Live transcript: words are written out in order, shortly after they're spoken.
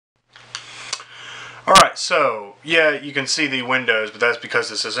Alright, so, yeah, you can see the windows, but that's because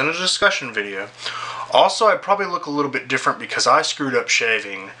this isn't a discussion video. Also, I probably look a little bit different because I screwed up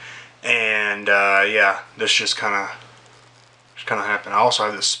shaving, and, yeah, this just kind of happened. I also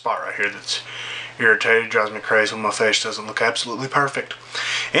have this spot right here that's irritated, drives me crazy when my face doesn't look absolutely perfect.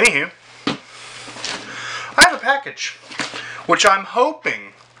 Anywho, I have a package, which I'm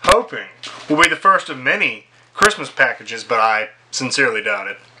hoping will be the first of many Christmas packages, but I sincerely doubt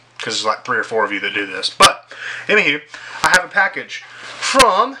it, because there's like 3 or 4 of you that do this. But, anywho, I have a package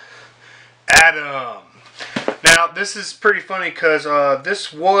from Adam. Now, this is pretty funny because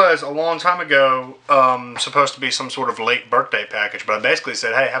this was a long time ago supposed to be some sort of late birthday package, but I basically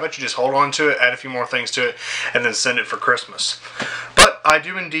said, hey, how about you just hold on to it, add a few more things to it, and then send it for Christmas. But I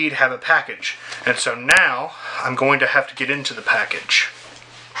do indeed have a package, and so now I'm going to have to get into the package.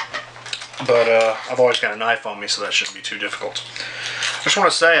 But I've always got a knife on me, so that shouldn't be too difficult. I just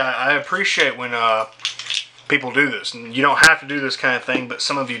want to say I appreciate when people do this. And you don't have to do this kind of thing, but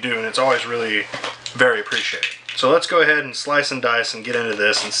some of you do, and it's always really very appreciated. So let's go ahead and slice and dice and get into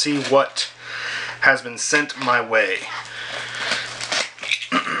this and see what has been sent my way.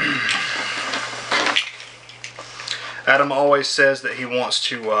 Adam always says that he wants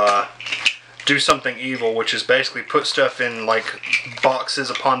to do something evil, which is basically put stuff in like boxes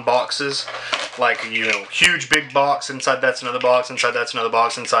upon boxes, like, you know, huge big box, inside that's another box, inside that's another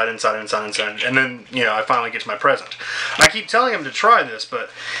box, inside, and then, you know, I finally get to my present. I keep telling him to try this, but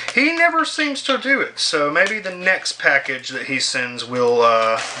he never seems to do it, so maybe the next package that he sends will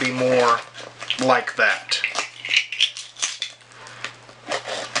be more like that.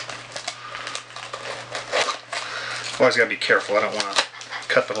 Always gotta be careful, I don't want to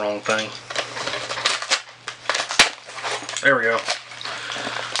cut the wrong thing. There we go.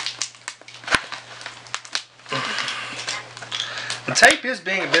 The tape is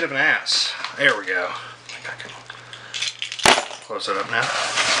being a bit of an ass. There we go. I think I can close it up now.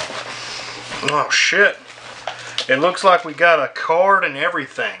 Oh shit. It looks like we got a card and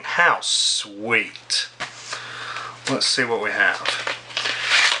everything. How sweet. Let's see what we have.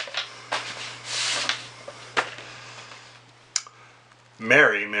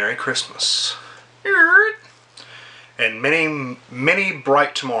 Merry Christmas. And many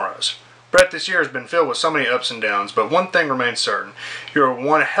bright tomorrows. Brett, this year has been filled with so many ups and downs, but one thing remains certain. You're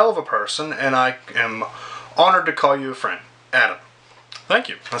one hell of a person, and I am honored to call you a friend. Adam. Thank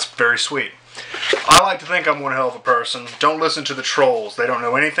you. That's very sweet. I like to think I'm one hell of a person. Don't listen to the trolls. They don't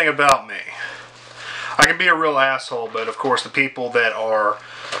know anything about me. I can be a real asshole, but of course the people that are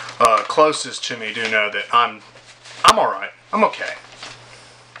closest to me do know that I'm alright. I'm okay.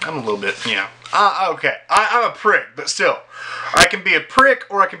 I'm a little bit, you know. Okay. I'm a prick, but still. I can be a prick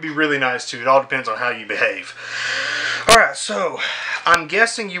or I can be really nice too. It all depends on how you behave. Alright, so I'm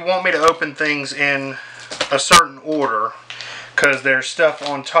guessing you want me to open things in a certain order because there's stuff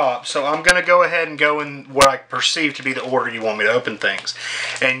on top. So I'm going to go ahead and go in what I perceive to be the order you want me to open things.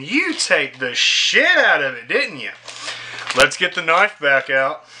 And you take the shit out of it, didn't you? Let's get the knife back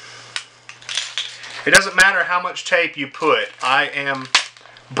out. It doesn't matter how much tape you put. I am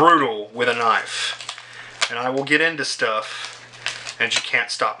brutal with a knife. And I will get into stuff and you can't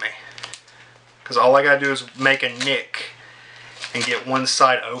stop me. Because all I gotta do is make a nick and get one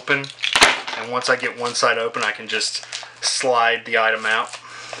side open. And once I get one side open, I can just slide the item out.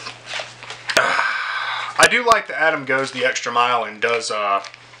 I do like that Adam goes the extra mile and does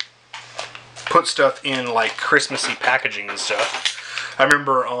put stuff in like Christmassy packaging and stuff. I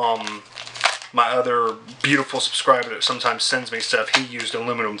remember my other beautiful subscriber that sometimes sends me stuff, he used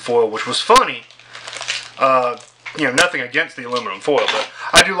aluminum foil, which was funny. You know, nothing against the aluminum foil, but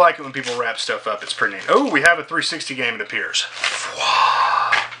I do like it when people wrap stuff up. It's pretty neat. Oh, we have a 360 game, it appears.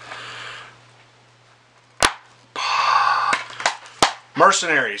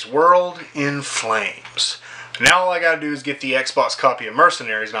 Mercenaries, World in Flames. Now all I gotta do is get the Xbox copy of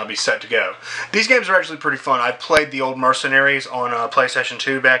Mercenaries and I'll be set to go. These games are actually pretty fun. I played the old Mercenaries on PlayStation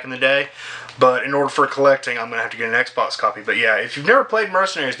 2 back in the day, but in order for collecting, I'm gonna have to get an Xbox copy. But yeah, if you've never played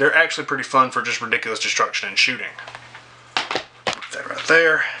Mercenaries, they're actually pretty fun for just ridiculous destruction and shooting. Put that right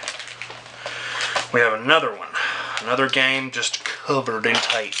there. We have another one. Another game just covered in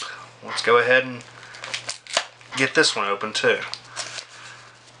tape. Let's go ahead and get this one open too.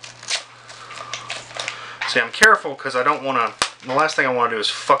 See, I'm careful because I don't want to, the last thing I want to do is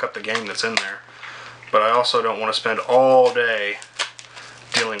fuck up the game that's in there. But I also don't want to spend all day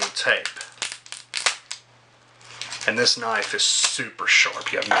dealing with tape. And this knife is super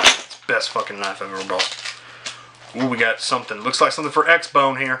sharp. You have no, it's the best fucking knife I've ever bought. Ooh, we got something. Looks like something for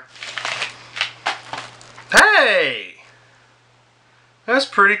X-Bone here. Hey! That's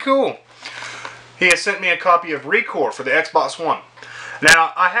pretty cool. he has sent me a copy of Recore for the Xbox One.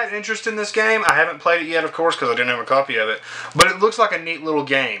 Now, I had interest in this game. I haven't played it yet, of course, because I didn't have a copy of it. But it looks like a neat little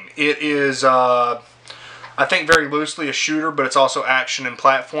game. It is, I think, very loosely a shooter, but it's also action and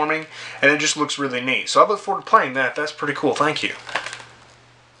platforming. And it just looks really neat. So I look forward to playing that. That's pretty cool. Thank you.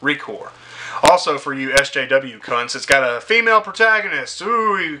 Recore. Also, for you SJW cunts, it's got a female protagonist.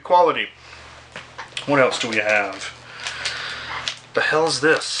 Ooh, equality. What else do we have? The hell is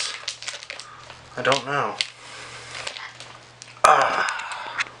this? I don't know.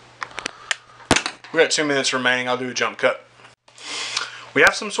 We got 2 minutes remaining. I'll do a jump cut. We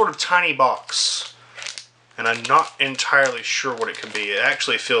have some sort of tiny box, and I'm not entirely sure what it could be. It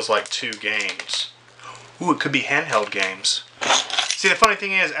actually feels like 2 games. Ooh, it could be handheld games. See, the funny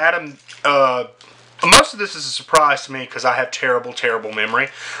thing is, Adam, most of this is a surprise to me because I have terrible, terrible memory.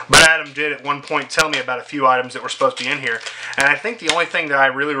 But Adam did at one point tell me about a few items that were supposed to be in here, and I think the only thing that I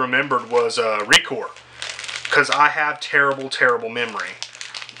really remembered was Recore, because I have terrible, terrible memory.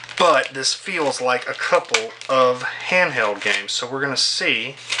 But this feels like a couple of handheld games, so we're going to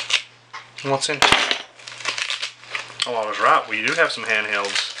see what's in here. Oh, I was right. We do have some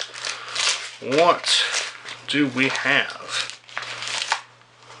handhelds. What do we have?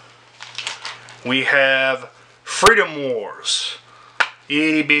 We have Freedom Wars.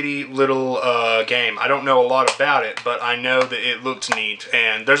 Itty bitty little game. I don't know a lot about it, but I know that it looked neat.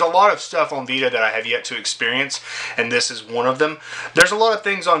 And there's a lot of stuff on Vita that I have yet to experience, and this is one of them. There's a lot of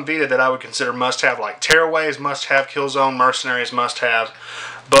things on Vita that I would consider must-have, like Tearaways, must-have, Killzone, Mercenaries, must-have.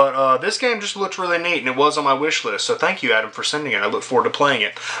 But this game just looked really neat, and it was on my wish list. So thank you, Adam, for sending it. I look forward to playing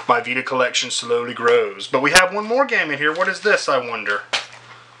it. My Vita collection slowly grows. But we have one more game in here. What is this, I wonder?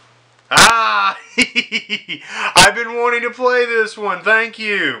 Ah! I've been wanting to play this one. Thank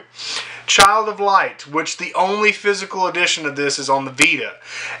you. Child of Light, which the only physical edition of this is on the Vita.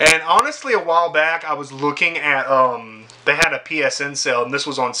 And honestly, a while back, I was looking at, they had a PSN sale, and this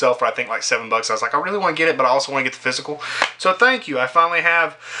was on sale for, I think, like $7. I was like, I really want to get it, but I also want to get the physical. So thank you. I finally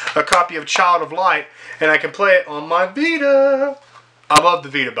have a copy of Child of Light, and I can play it on my Vita. I love the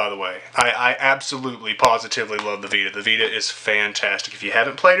Vita, by the way. I absolutely, positively love the Vita. The Vita is fantastic. If you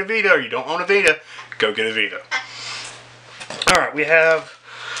haven't played a Vita or you don't own a Vita, go get a Vita. Alright, we have...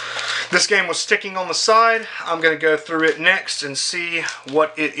 This game was sticking on the side. I'm going to go through it next and see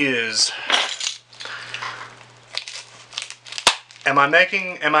what it is. Am I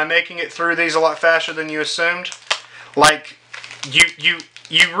making it through these a lot faster than you assumed? Like, you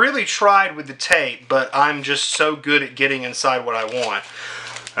really tried with the tape, but I'm just so good at getting inside what I want.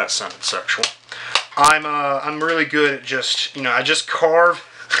 That sounded sexual. I'm really good at just, you know, I just carved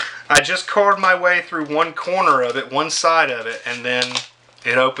my way through one corner of it, one side of it, and then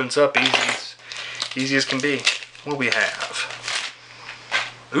it opens up easy as can be. What do we have?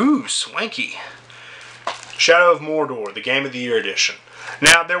 Ooh, swanky. Shadow of Mordor, the Game of the Year edition.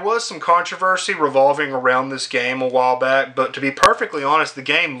 Now, there was some controversy revolving around this game a while back, but to be perfectly honest, the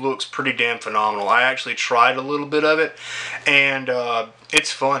game looks pretty damn phenomenal. I actually tried a little bit of it, and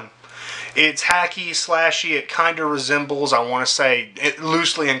it's fun. It's hacky, slashy, it kind of resembles, I want to say,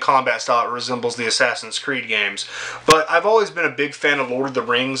 loosely in combat style, it resembles the Assassin's Creed games. But I've always been a big fan of Lord of the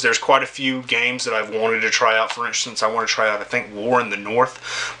Rings. There's quite a few games that I've wanted to try out. For instance, I want to try out, I think, War in the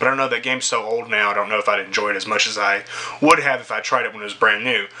North. But I don't know, that game's so old now, I don't know if I'd enjoy it as much as I would have if I tried it when it was brand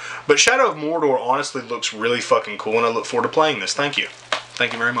new. But Shadow of Mordor honestly looks really fucking cool, and I look forward to playing this. Thank you.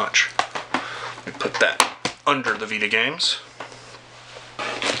 Thank you very much. Let me put that under the Vita games.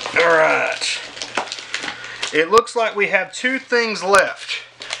 Alright. It looks like we have 2 things left.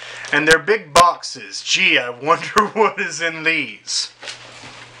 And they're big boxes. Gee, I wonder what is in these.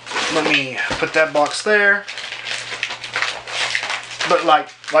 Let me put that box there. But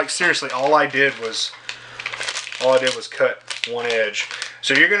like seriously, all I did was cut one edge.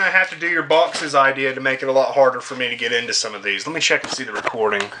 So you're gonna have to do your boxes idea to make it a lot harder for me to get into some of these. Let me check and see the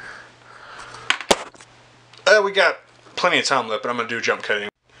recording. We got plenty of time left, but I'm gonna do jump cutting.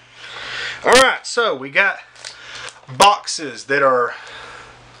 Alright, so we got boxes that are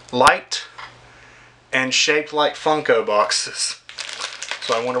light and shaped like Funko boxes.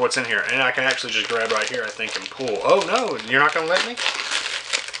 So I wonder what's in here. And I can actually just grab right here, I think, and pull. Oh no, you're not going to let me?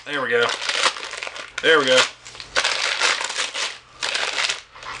 There we go. There we go.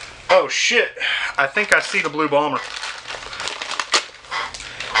 Oh shit, I think I see the blue bomber.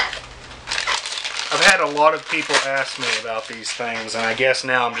 I've had a lot of people ask me about these things, and I guess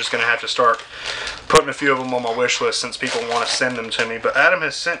now I'm just going to have to start putting a few of them on my wish list since people want to send them to me. But Adam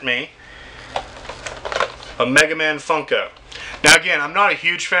has sent me a Mega Man Funko. Now again, I'm not a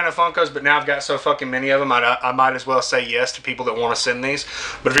huge fan of Funkos, but now I've got so fucking many of them, I might as well say yes to people that want to send these.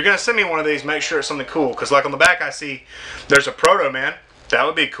 But if you're going to send me one of these, make sure it's something cool. Because like on the back I see there's a Proto Man. That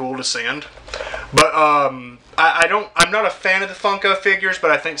would be cool to send. But I'm not a fan of the Funko figures,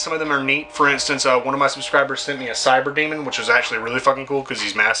 but I think some of them are neat. For instance, one of my subscribers sent me a Cyber Demon, which was actually really fucking cool because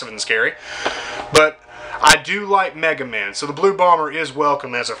he's massive and scary. But I do like Mega Man, so the Blue Bomber is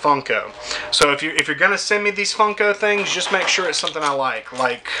welcome as a Funko. So if you're gonna send me these Funko things, just make sure it's something I like.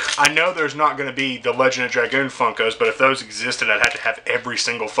 Like, I know there's not gonna be the Legend of Dragoon Funkos, but if those existed, I'd have to have every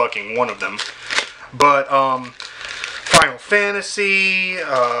single fucking one of them. But Final Fantasy,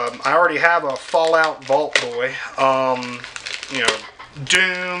 I already have a Fallout Vault Boy. You know,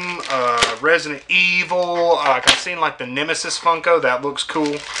 Doom, Resident Evil. I've seen like the Nemesis Funko. That looks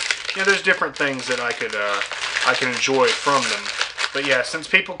cool. You know, there's different things that I can enjoy from them. But yeah, since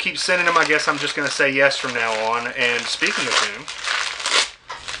people keep sending them, I guess I'm just going to say yes from now on. And speaking of Doom,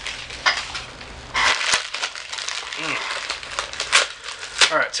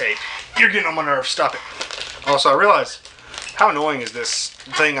 alright, tape. You're getting on my nerves. Stop it. Also, I realize, how annoying is this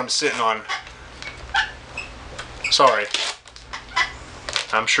thing I'm sitting on? Sorry.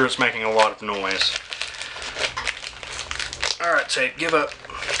 I'm sure it's making a lot of noise. Alright, tape. Give up.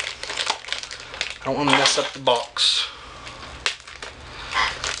 I don't want to mess up the box.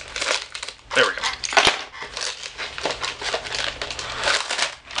 There we go.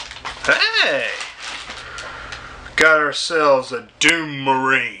 Hey! Got ourselves a Doom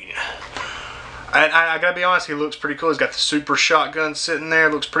Marine. And I gotta be honest, he looks pretty cool. He's got the super shotgun sitting there.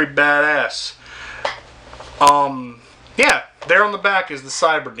 Looks pretty badass. Yeah, there on the back is the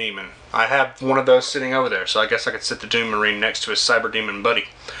Cyber Demon. I have one of those sitting over there, so I guess I could sit the Doom Marine next to his Cyber Demon buddy.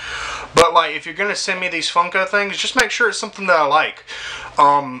 But like, if you're gonna send me these Funko things, just make sure it's something that I like.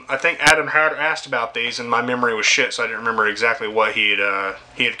 I think Adam had asked about these, and my memory was shit, so I didn't remember exactly what he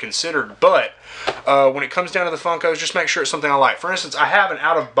had considered. But when it comes down to the Funkos, just make sure it's something I like. For instance, I have an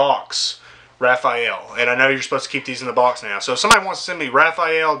out-of-box Raphael, and I know you're supposed to keep these in the box now. So if somebody wants to send me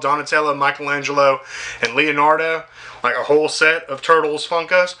Raphael, Donatello, Michelangelo, and Leonardo, like a whole set of Turtles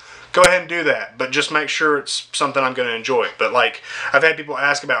Funkos, go ahead and do that, but just make sure it's something I'm going to enjoy. But like, I've had people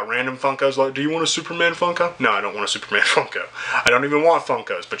ask about random Funkos, like, do you want a Superman Funko? No, I don't want a Superman Funko. I don't even want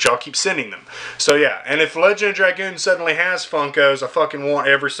Funkos, but y'all keep sending them. So yeah, and if Legend of Dragoon suddenly has Funkos, I fucking want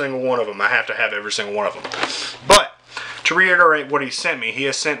every single one of them. I have to have every single one of them. But to reiterate what he sent me, he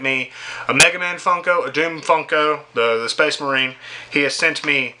has sent me a Mega Man Funko, a Doom Funko, the Space Marine. He has sent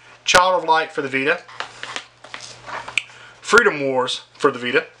me Child of Light for the Vita, Freedom Wars for the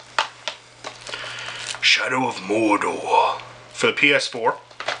Vita, Shadow of Mordor for the PS4,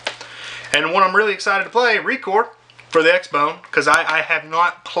 and one I'm really excited to play, Record, for the X-Bone, because I have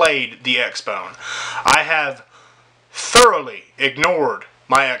not played the X-Bone. I have thoroughly ignored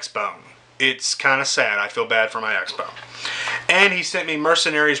my X-Bone. It's kind of sad. I feel bad for my X-Bone. And he sent me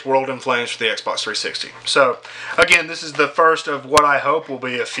Mercenaries World in Flames for the Xbox 360. So, again, this is the first of what I hope will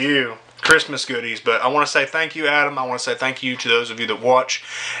be a few Christmas goodies, but I want to say thank you, Adam. I want to say thank you to those of you that watch,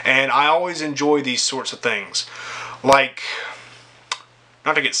 and I always enjoy these sorts of things. Like,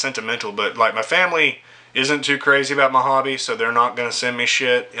 not to get sentimental, but like, my family isn't too crazy about my hobby, so they're not going to send me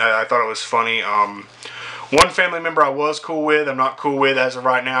shit. I thought it was funny. One family member I was cool with, I'm not cool with as of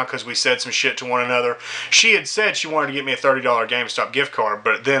right now because we said some shit to one another. She had said she wanted to get me a $30 GameStop gift card,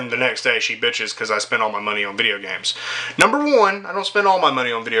 but then the next day she bitches because I spent all my money on video games. Number one, I don't spend all my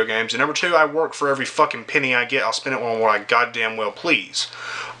money on video games, and number two, I work for every fucking penny I get. I'll spend it on what I goddamn well please.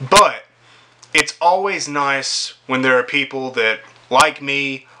 But it's always nice when there are people that like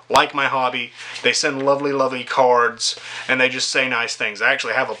me, like my hobby, they send lovely, lovely cards, and they just say nice things. I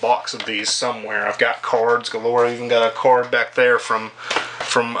actually have a box of these somewhere. I've got cards galore. I even got a card back there from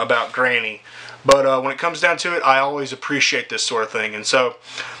About Granny. But when it comes down to it, I always appreciate this sort of thing. And so,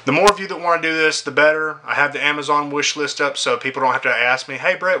 the more of you that want to do this, the better. I have the Amazon wish list up so people don't have to ask me,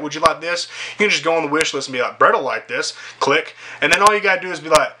 hey Brett, would you like this? You can just go on the wish list and be like, Brett will like this. Click. And then all you got to do is be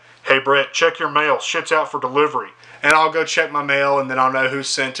like, hey Brett, check your mail. Shit's out for delivery. And I'll go check my mail, and then I'll know who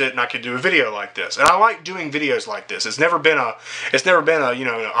sent it, and I can do a video like this. And I like doing videos like this. It's never been a you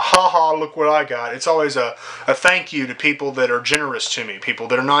know, a ha-ha, look what I got. It's always a thank you to people that are generous to me, people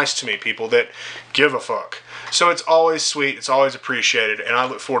that are nice to me, people that give a fuck. So it's always sweet, it's always appreciated, and I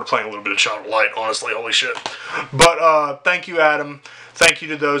look forward to playing a little bit of Child of Light, honestly, holy shit. But thank you, Adam. Thank you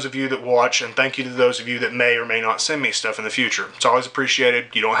to those of you that watch, and thank you to those of you that may or may not send me stuff in the future. It's always appreciated.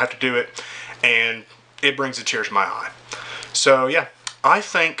 You don't have to do it, and it brings a tear to my eye. So yeah, I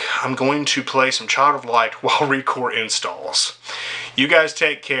think I'm going to play some Child of Light while Recore installs. You guys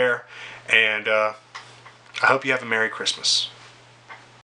take care, and I hope you have a Merry Christmas.